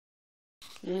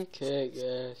Okay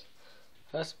guys,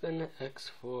 Husban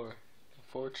X4, a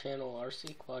 4-channel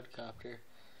RC quadcopter,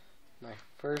 my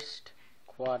first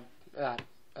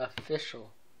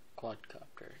official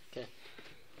quadcopter. Okay,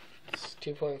 it's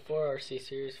 2.4 RC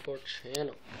series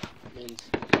 4-channel.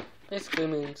 Basically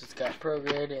means it's got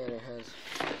ProGrid and it has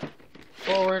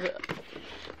forward,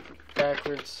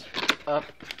 backwards, up,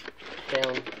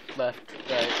 down, left,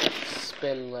 right,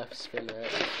 spin left, spin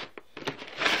right.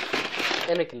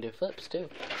 And it can do flips too.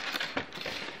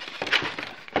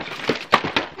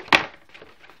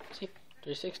 See,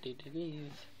 360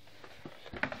 degrees.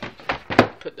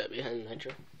 Put that behind the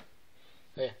nitro.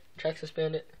 Oh yeah, track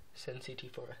suspend it, send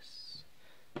CT4S.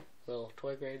 Little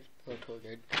toy grade.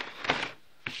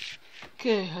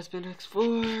 Okay, Husban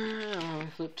X4. I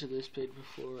flipped to this page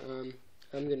before.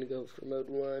 I'm gonna go for mode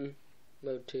 1,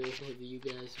 mode 2 with you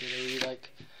guys, whatever you like.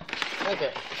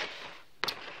 Okay.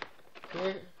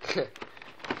 Here.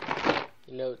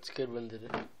 You know it's good when the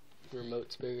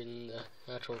remote's bigger than the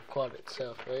actual quad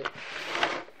itself, right?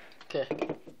 Okay,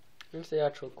 here's the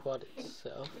actual quad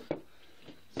itself.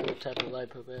 See what type of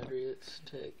LiPo battery it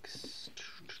takes.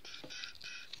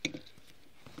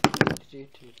 Okay,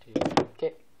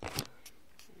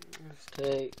 this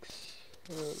takes,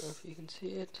 I don't know if you can see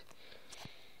it,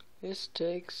 this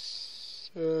takes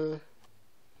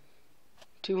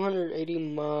 280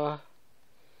 mAh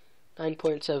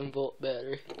 9.7 volt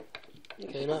battery.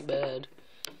 Okay, not bad.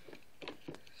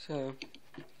 So,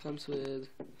 comes with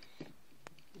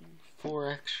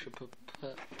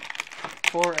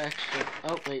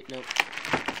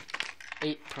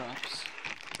 8 props.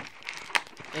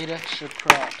 8 extra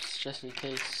props, just in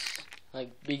case,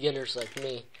 like, beginners like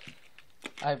me.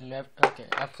 I've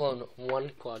flown one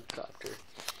quadcopter,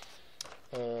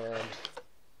 and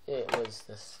it was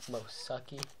the most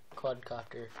sucky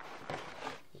quadcopter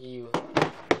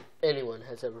anyone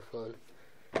has ever flown.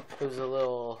 It was a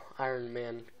little Iron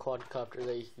Man quadcopter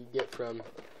that you could get from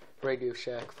Radio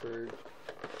Shack for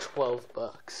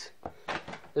 $12.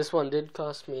 This one did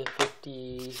cost me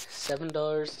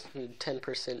 $57 and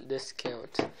 10%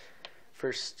 discount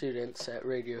for students at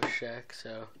Radio Shack,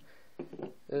 so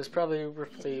it was probably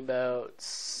roughly about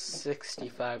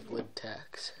 65 with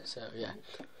tax. So yeah.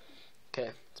 Okay,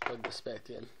 let's plug this back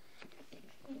in.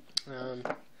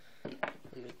 Let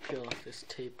me peel off this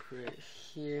tape right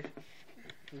here.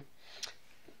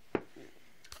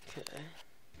 Okay.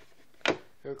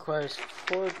 It requires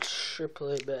 4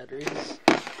 AAA batteries.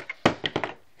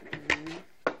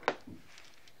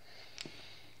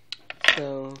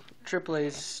 So,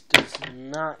 AAA's does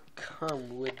not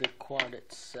come with the quad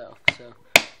itself. So,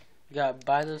 you gotta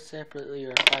buy those separately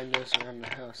or find those around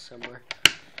the house somewhere.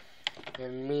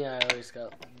 And me, I always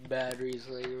got batteries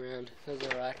laying around. Those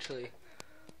are actually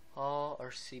all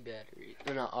RC batteries.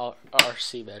 They're not all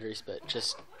RC batteries, but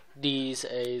just D's,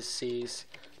 A's, C's,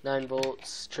 9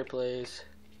 volts, AAA's,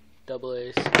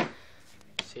 AA's.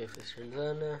 See if this turns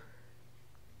on now.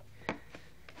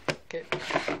 Okay.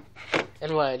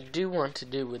 And what I do want to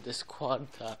do with this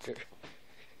quadcopter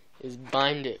is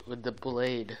bind it with the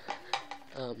blade.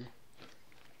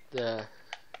 The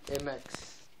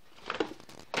MX,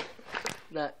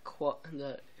 that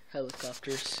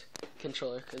helicopter's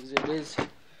controller, because it is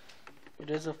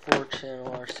a 4-channel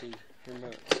RC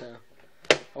remote, so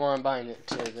I want to bind it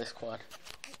to this quad.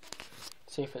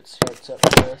 See if it starts up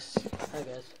for us. Hi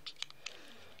guys.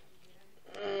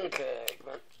 Okay, come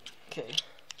on. Okay,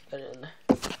 got it in there.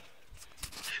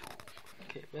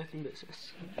 Okay, back in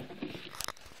business.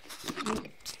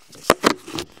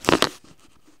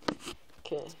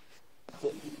 Okay,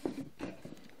 good.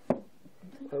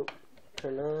 Oh,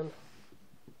 turn on.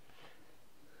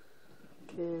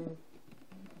 Okay.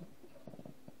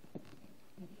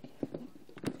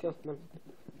 Come on.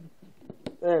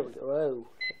 There we go. Oh,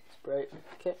 it's bright.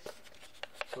 Okay.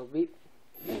 So beep.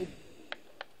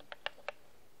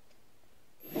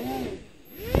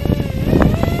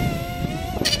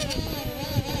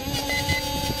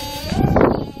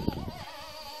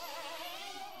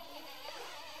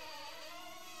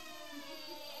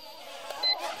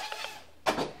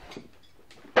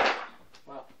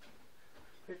 Wow.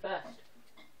 Pretty fast.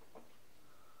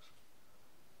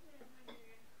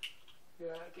 Yeah,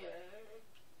 okay.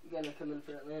 You gotta come in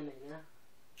for that landing, yeah?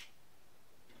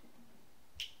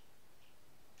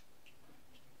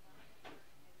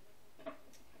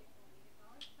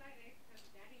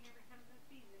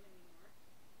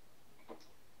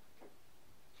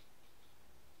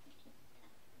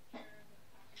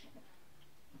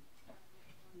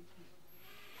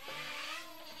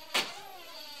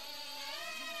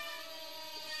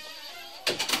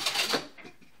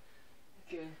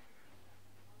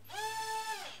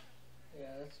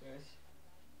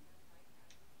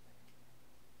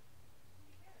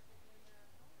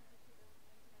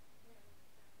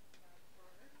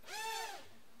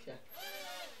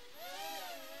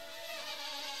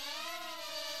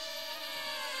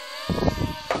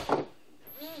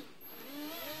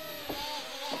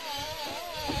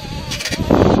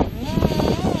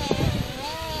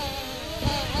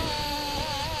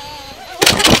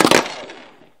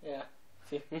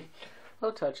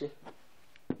 touchy.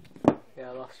 Yeah,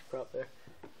 I lost your prop there.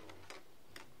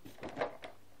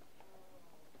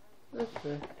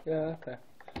 Okay. Yeah, okay.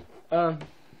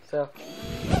 So,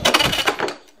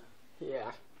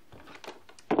 yeah.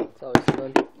 It's always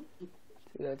fun.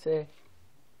 See what I'd say?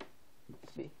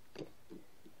 Let's see.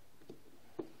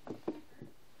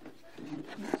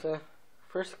 So,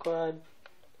 first quad.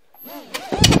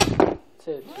 That's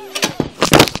it.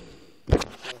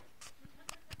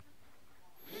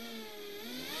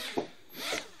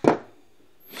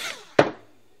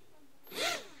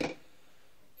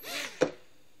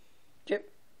 Yep.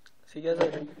 See you guys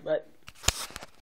later. Bye.